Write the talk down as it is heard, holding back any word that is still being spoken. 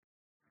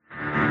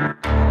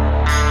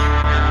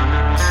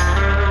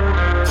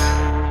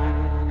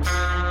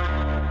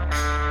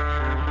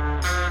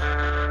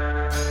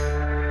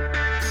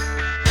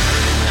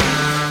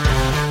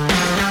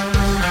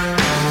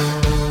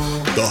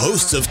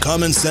hosts of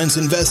Common Sense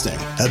Investing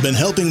have been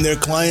helping their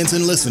clients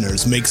and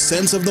listeners make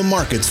sense of the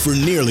markets for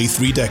nearly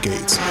 3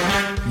 decades.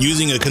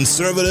 Using a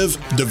conservative,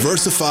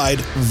 diversified,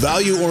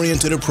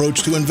 value-oriented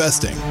approach to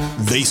investing,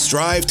 they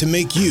strive to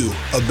make you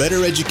a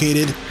better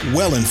educated,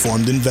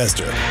 well-informed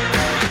investor.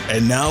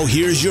 And now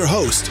here's your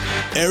host,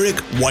 Eric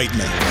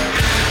Whiteman.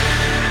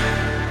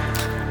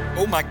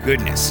 Oh my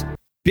goodness.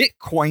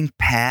 Bitcoin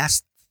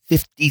passed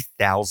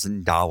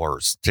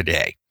 $50,000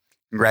 today.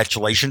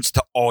 Congratulations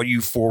to all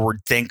you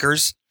forward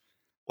thinkers.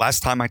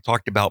 Last time I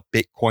talked about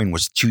Bitcoin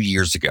was 2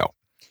 years ago.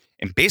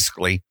 And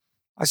basically,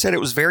 I said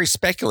it was very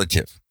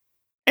speculative.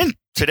 And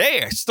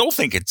today, I still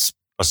think it's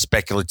a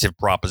speculative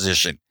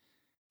proposition.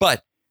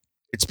 But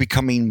it's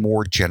becoming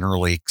more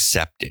generally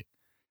accepted.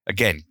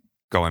 Again,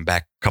 going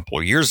back a couple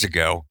of years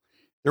ago,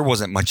 there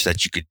wasn't much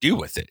that you could do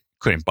with it.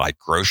 Couldn't buy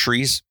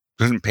groceries,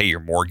 couldn't pay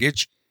your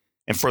mortgage.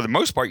 And for the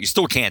most part, you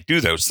still can't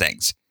do those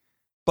things.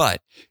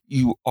 But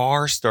you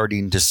are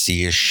starting to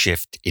see a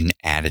shift in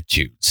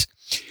attitudes.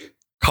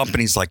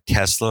 Companies like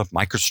Tesla,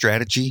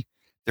 MicroStrategy,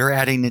 they're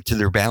adding it to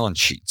their balance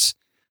sheets.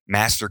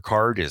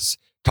 MasterCard is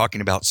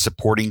talking about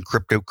supporting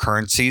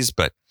cryptocurrencies,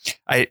 but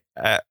I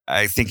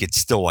think it's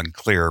still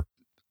unclear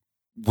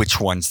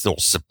which ones they'll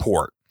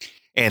support.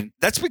 And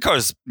that's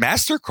because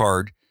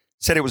MasterCard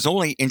said it was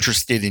only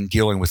interested in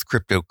dealing with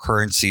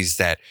cryptocurrencies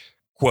that,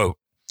 quote,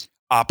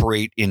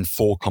 operate in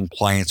full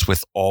compliance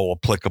with all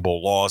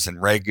applicable laws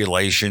and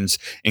regulations,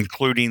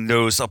 including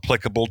those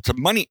applicable to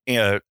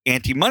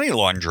anti-money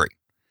laundering.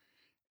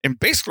 And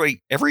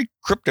basically, every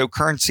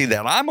cryptocurrency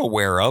that I'm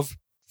aware of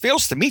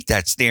fails to meet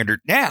that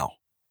standard now.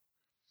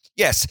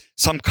 Yes,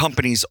 some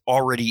companies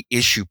already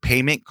issue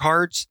payment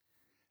cards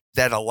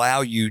that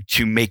allow you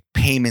to make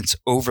payments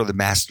over the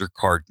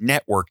MasterCard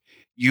network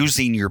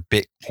using your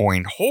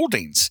Bitcoin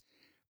holdings.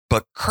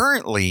 But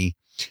currently,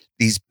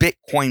 these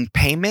Bitcoin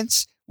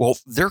payments, well,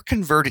 they're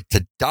converted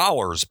to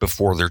dollars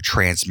before they're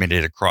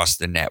transmitted across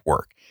the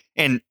network.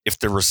 And if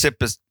the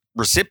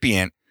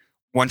recipient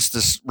wants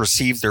to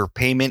receive their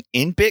payment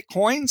in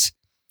Bitcoins,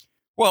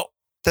 well,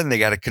 then they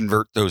got to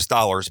convert those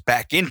dollars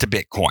back into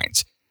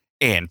Bitcoins.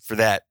 And for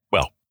that,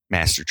 well,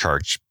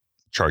 MasterCard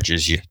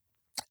charges you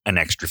an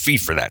extra fee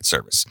for that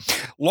service.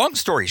 Long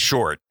story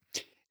short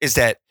is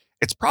that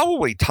it's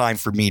probably time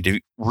for me to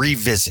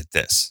revisit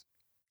this.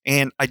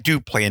 And I do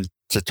plan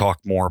to talk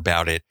more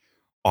about it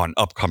on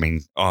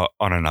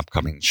an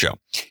upcoming show.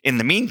 In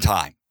the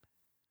meantime,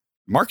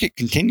 the market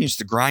continues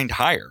to grind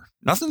higher.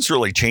 Nothing's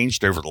really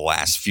changed over the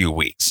last few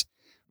weeks.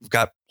 We've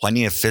got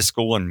plenty of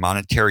fiscal and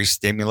monetary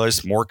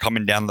stimulus, more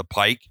coming down the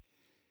pike.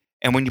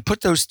 And when you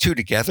put those two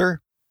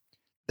together,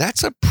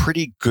 that's a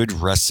pretty good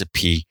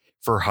recipe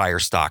for higher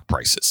stock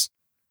prices.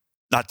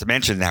 Not to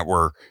mention that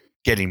we're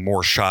getting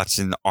more shots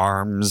in the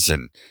arms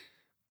and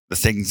the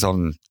things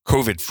on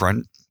COVID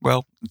front,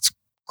 well, it's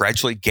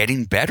gradually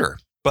getting better.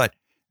 But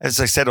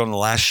as I said on the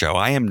last show,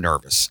 I am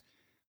nervous.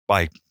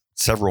 By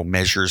several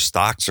measures,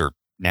 stocks are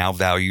now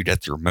valued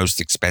at their most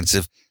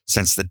expensive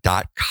since the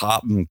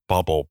dot-com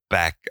bubble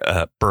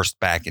burst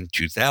back in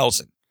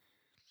 2000.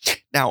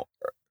 Now,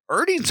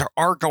 earnings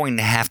are going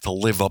to have to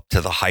live up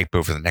to the hype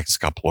over the next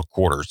couple of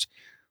quarters,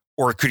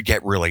 or it could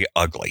get really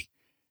ugly.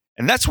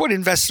 And that's what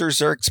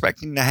investors are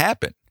expecting to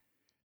happen.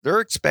 They're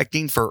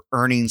expecting for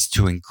earnings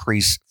to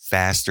increase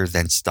faster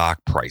than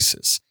stock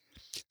prices.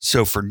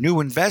 So for new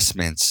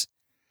investments,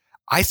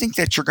 I think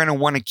that you're going to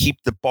want to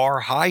keep the bar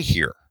high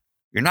here.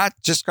 You're not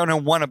just going to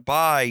want to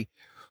buy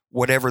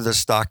whatever the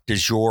stock du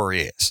jour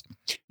is.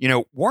 You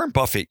know, Warren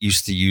Buffett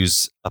used to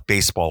use a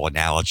baseball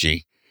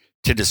analogy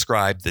to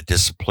describe the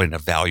discipline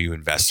of value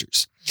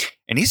investors.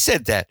 And he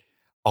said that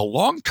a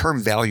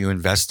long-term value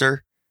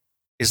investor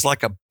is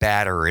like a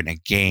batter in a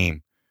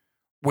game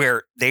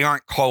where they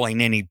aren't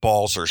calling any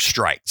balls or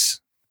strikes.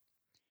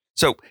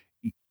 So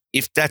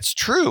if that's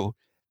true,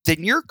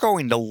 then you're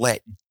going to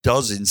let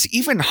dozens,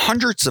 even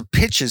hundreds of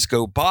pitches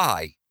go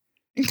by,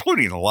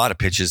 including a lot of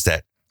pitches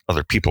that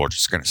other people are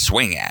just going to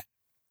swing at.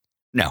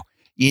 No,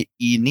 you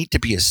need to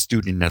be a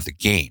student of the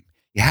game.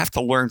 You have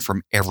to learn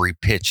from every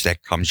pitch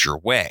that comes your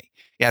way.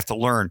 You have to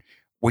learn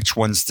which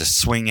ones to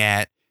swing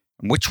at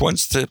and which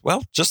ones to,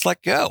 well, just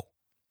let go.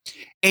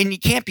 And you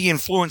can't be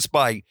influenced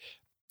by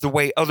the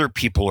way other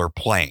people are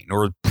playing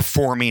or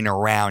performing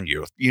around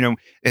you. You know,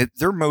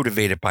 they're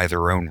motivated by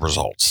their own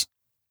results.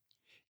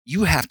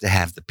 You have to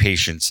have the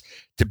patience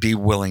to be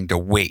willing to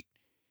wait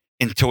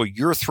until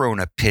you're thrown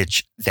a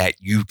pitch that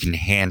you can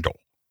handle,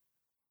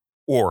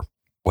 or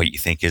what you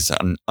think is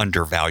an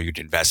undervalued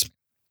investment.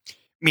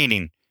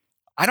 Meaning,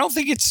 I don't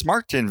think it's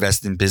smart to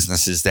invest in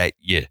businesses that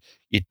you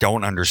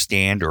don't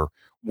understand or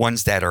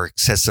ones that are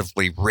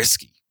excessively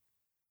risky.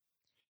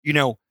 You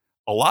know,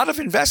 a lot of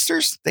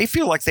investors, they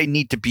feel like they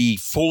need to be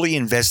fully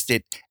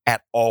invested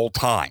at all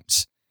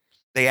times.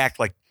 They act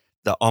like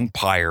the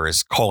umpire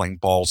is calling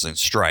balls and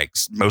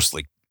strikes,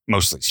 mostly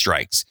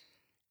strikes,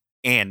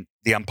 and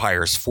the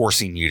umpire is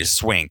forcing you to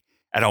swing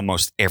at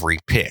almost every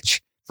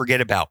pitch.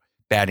 Forget about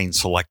batting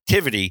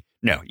selectivity.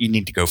 No, you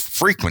need to go for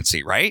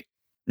frequency, right?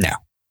 No.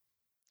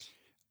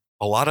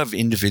 A lot of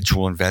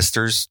individual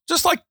investors,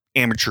 just like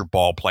amateur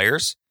ball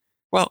players,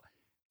 well,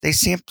 they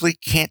simply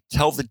can't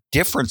tell the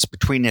difference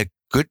between a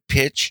good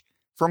pitch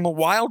from a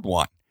wild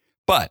one.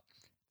 But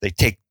they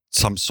take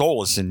some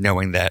solace in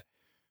knowing that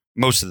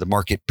most of the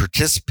market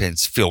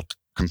participants feel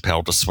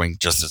compelled to swing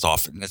just as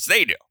often as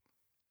they do.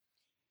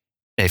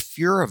 If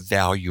you're a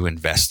value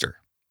investor,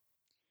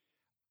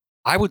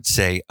 I would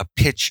say a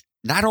pitch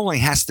not only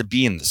has to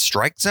be in the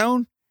strike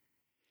zone,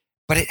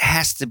 but it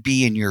has to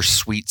be in your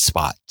sweet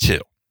spot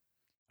too.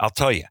 I'll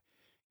tell you,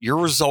 your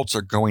results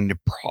are going to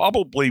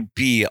probably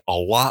be a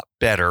lot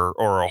better,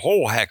 or a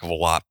whole heck of a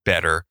lot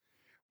better,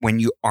 when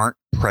you aren't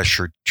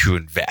pressured to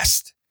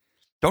invest.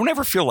 Don't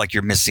ever feel like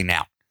you're missing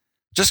out.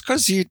 Just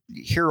because you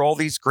hear all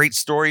these great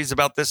stories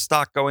about this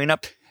stock going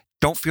up,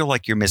 don't feel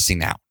like you're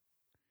missing out.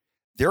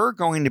 There are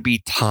going to be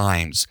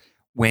times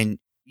when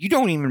you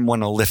don't even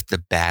want to lift the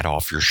bat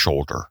off your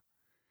shoulder.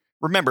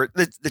 Remember,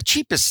 the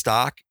cheapest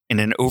stock in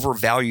an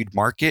overvalued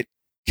market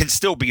can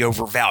still be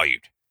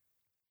overvalued.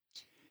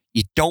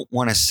 You don't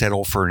want to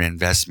settle for an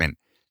investment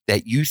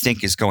that you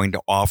think is going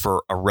to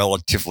offer a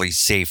relatively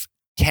safe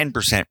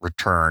 10%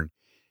 return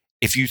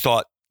if you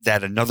thought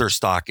that another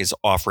stock is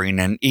offering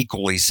an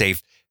equally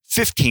safe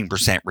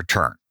 15%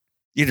 return,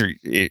 either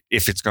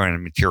if it's going to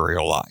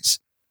materialize.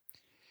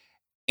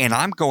 And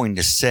I'm going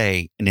to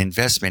say an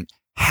investment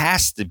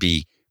has to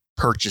be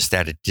purchased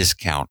at a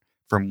discount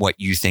from what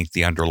you think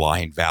the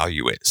underlying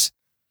value is.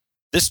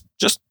 This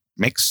just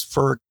makes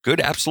for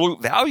good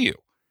absolute value.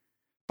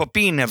 But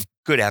being of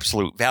good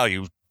absolute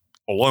value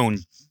alone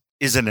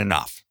isn't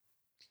enough.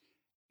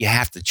 You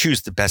have to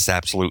choose the best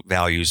absolute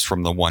values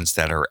from the ones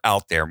that are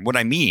out there. And what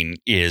I mean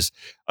is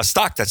a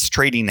stock that's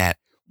trading at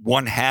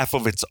 1/2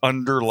 of its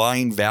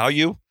underlying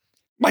value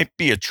might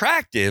be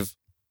attractive,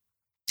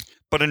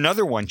 but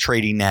another one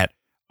trading at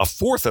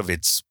 1/4 of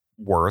its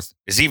worth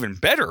is even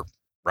better,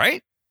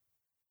 right?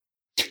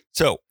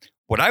 So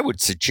what I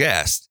would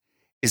suggest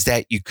is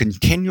that you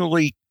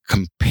continually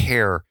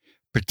compare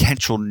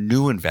potential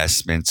new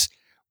investments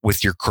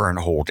with your current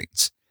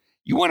holdings.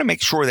 You want to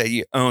make sure that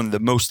you own the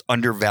most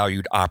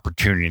undervalued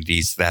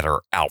opportunities that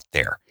are out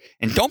there.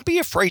 And don't be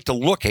afraid to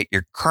look at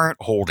your current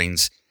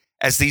holdings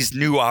as these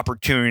new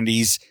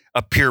opportunities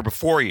appear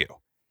before you,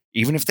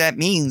 even if that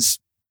means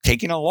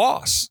taking a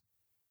loss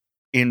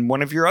in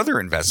one of your other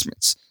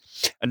investments.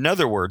 In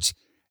other words,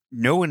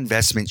 no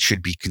investment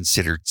should be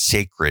considered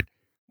sacred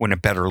when a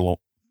better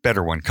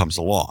one comes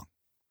along.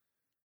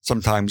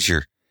 Sometimes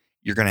you're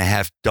going to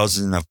have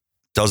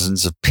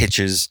dozens of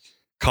pitches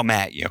come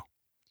at you.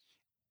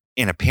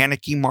 In a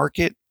panicky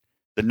market,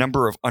 the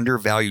number of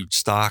undervalued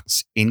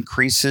stocks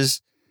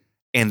increases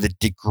and the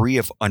degree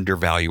of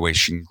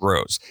undervaluation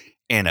grows.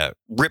 In a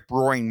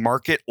rip-roaring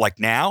market like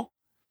now,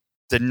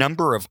 the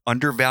number of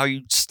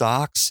undervalued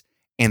stocks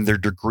and their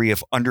degree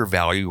of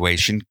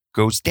undervaluation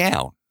goes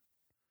down.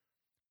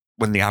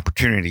 When the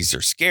opportunities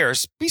are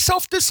scarce, be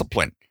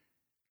self-disciplined.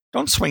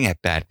 Don't swing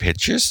at bad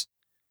pitches.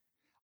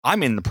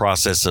 I'm in the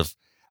process of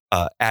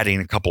adding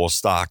a couple of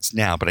stocks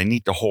now, but I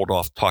need to hold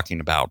off talking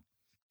about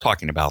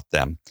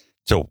them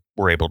till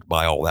we're able to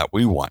buy all that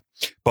we want.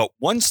 But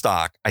one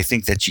stock I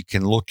think that you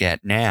can look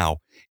at now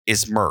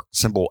is Merck,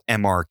 symbol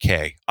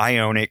MRK. I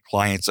own it,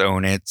 clients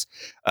own it.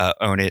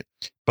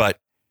 But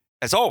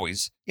as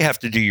always, you have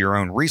to do your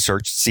own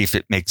research to see if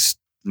it makes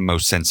the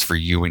most sense for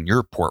you and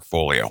your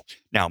portfolio.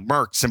 Now,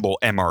 Merck, symbol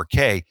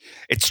MRK,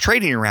 it's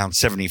trading around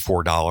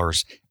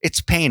 $74.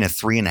 It's paying a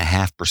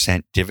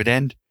 3.5%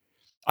 dividend.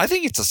 I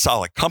think it's a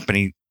solid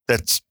company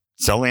that's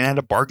selling at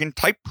a bargain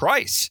type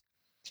price.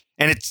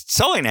 And it's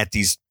selling at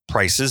these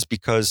prices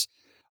because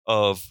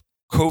of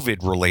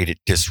COVID-related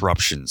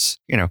disruptions.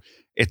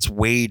 It's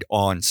weighed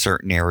on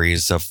certain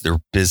areas of their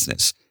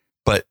business.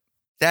 But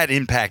that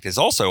impact has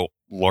also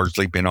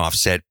largely been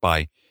offset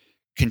by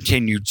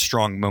continued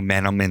strong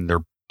momentum in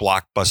their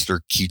blockbuster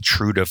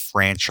Keytruda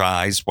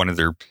franchise, one of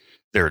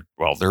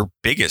their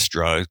biggest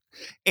drug,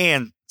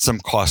 and some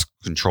cost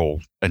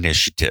control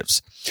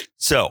initiatives.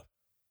 So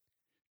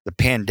the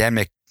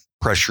pandemic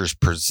pressures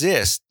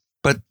persist,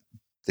 but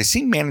they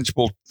seem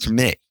manageable to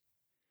me.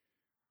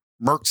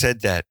 Merck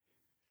said that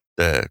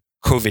the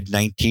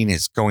COVID-19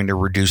 is going to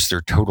reduce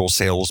their total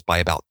sales by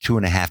about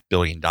 $2.5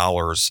 billion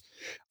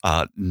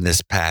in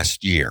this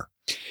past year.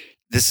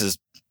 This is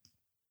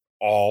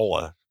all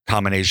a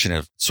combination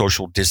of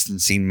social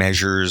distancing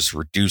measures,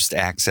 reduced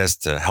access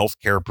to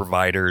healthcare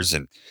providers,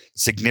 and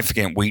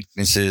significant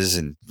weaknesses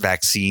in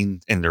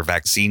their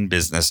vaccine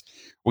business,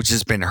 which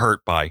has been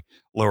hurt by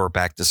lower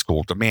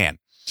back-to-school demand.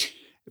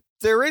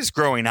 There is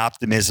growing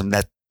optimism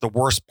that the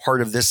worst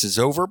part of this is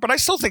over, but I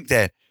still think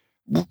that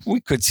we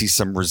could see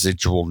some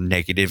residual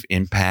negative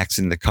impacts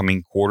in the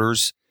coming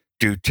quarters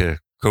due to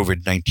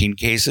COVID-19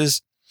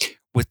 cases.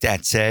 With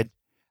that said,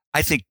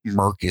 I think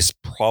Merck is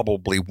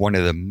probably one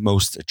of the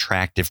most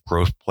attractive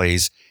growth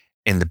plays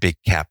in the big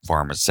cap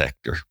pharma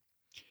sector.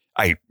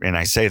 I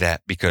say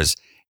that because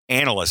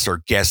analysts are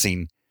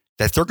guessing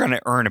that they're going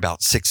to earn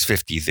about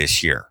 $6.50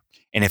 this year.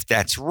 And if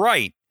that's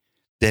right,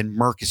 then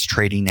Merck is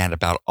trading at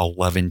about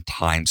 11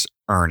 times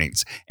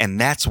earnings. And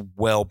that's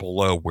well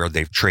below where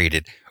they've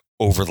traded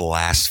over the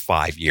last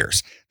 5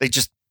 years. They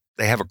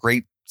have a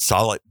great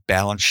solid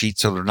balance sheet,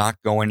 so they're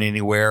not going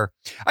anywhere.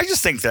 I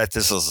just think that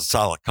this is a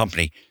solid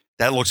company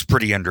that looks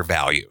pretty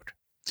undervalued.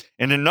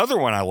 And another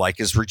one I like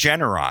is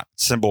Regeneron,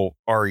 symbol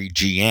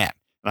REGN.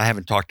 And I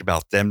haven't talked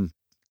about them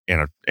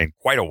in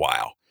quite a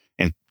while.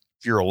 And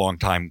if you're a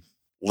longtime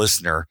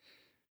listener,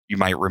 you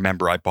might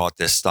remember I bought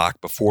this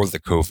stock before the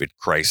COVID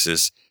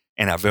crisis,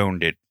 and I've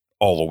owned it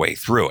all the way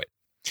through it.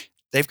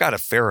 They've got a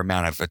fair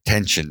amount of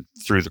attention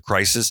through the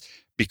crisis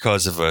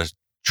because of a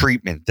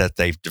treatment that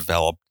they've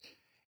developed,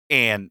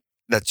 and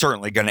that's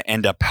certainly going to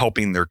end up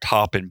helping their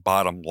top and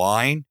bottom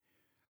line.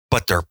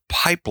 But their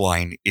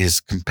pipeline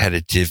is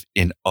competitive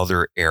in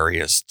other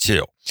areas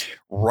too.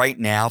 Right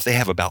now, they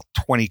have about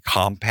 20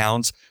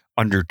 compounds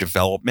under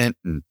development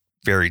in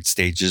varied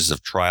stages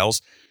of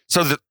trials.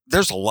 So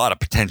there's a lot of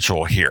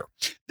potential here.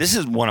 This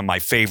is one of my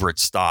favorite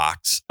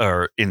stocks,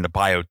 or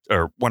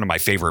one of my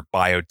favorite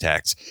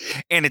biotechs,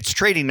 and it's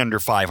trading under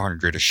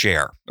 500 a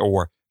share,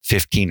 or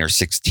 15 or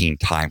 16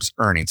 times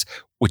earnings,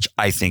 which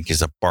I think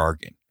is a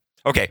bargain.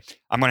 Okay,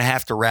 I'm going to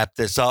have to wrap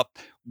this up.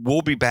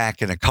 We'll be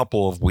back in a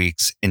couple of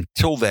weeks.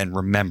 Until then,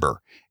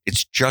 remember,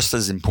 it's just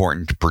as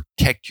important to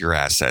protect your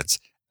assets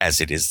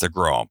as it is to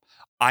grow them.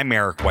 I'm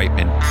Eric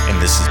Whiteman,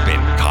 and this has been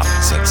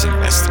Common Sense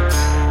Investing.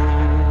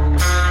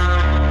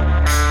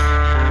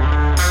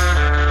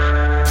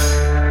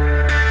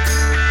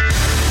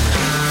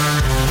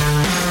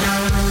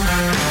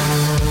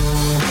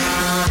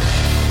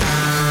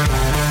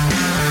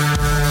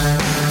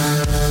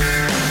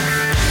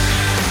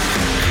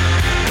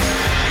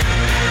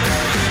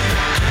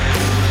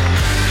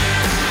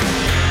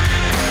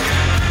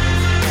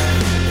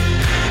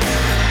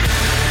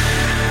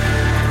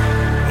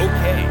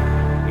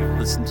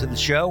 To the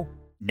show.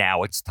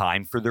 Now it's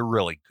time for the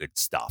really good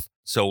stuff.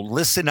 So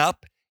listen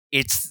up.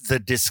 It's the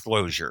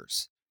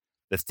disclosures.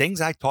 The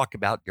things I talk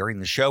about during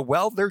the show,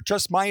 well, they're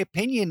just my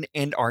opinion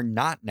and are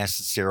not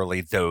necessarily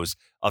those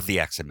of the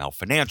XML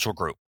Financial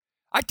Group.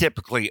 I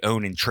typically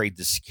own and trade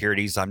the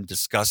securities I'm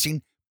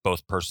discussing,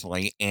 both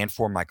personally and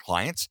for my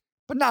clients,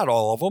 but not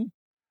all of them.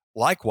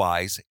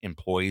 Likewise,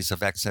 employees of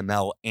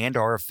XML and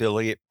our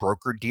affiliate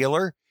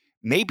broker-dealer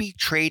may be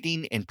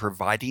trading and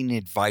providing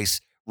advice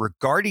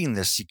regarding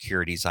the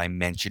securities I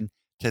mentioned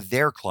to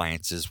their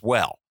clients as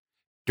well.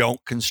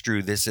 Don't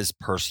construe this as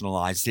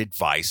personalized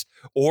advice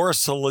or a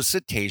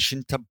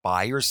solicitation to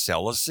buy or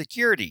sell a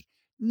security.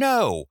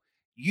 No,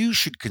 you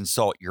should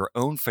consult your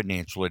own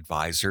financial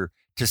advisor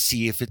to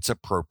see if it's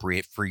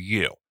appropriate for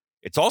you.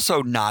 It's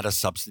also not a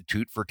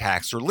substitute for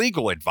tax or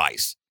legal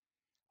advice.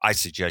 I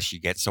suggest you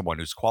get someone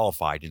who's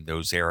qualified in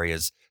those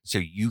areas so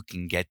you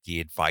can get the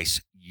advice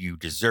you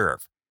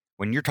deserve.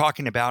 When you're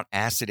talking about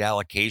asset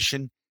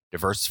allocation,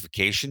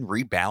 diversification,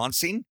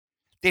 rebalancing,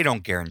 they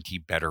don't guarantee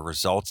better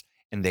results,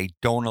 and they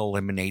don't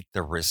eliminate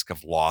the risk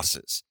of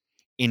losses.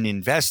 In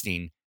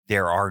investing,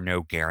 there are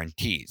no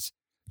guarantees.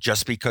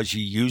 Just because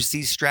you use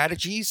these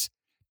strategies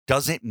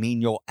doesn't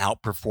mean you'll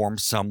outperform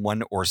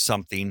someone or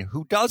something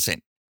who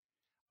doesn't.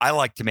 I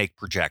like to make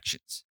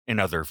projections and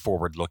other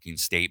forward-looking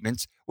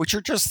statements, which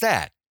are just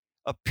that,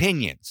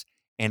 opinions,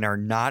 and are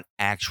not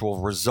actual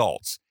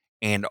results,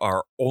 and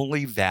are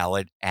only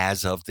valid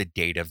as of the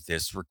date of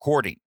this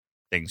recording.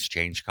 Things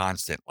change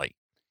constantly.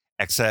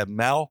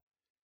 XML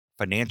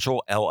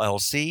Financial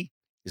LLC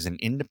is an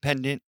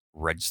independent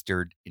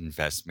registered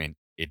investment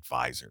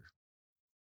advisor.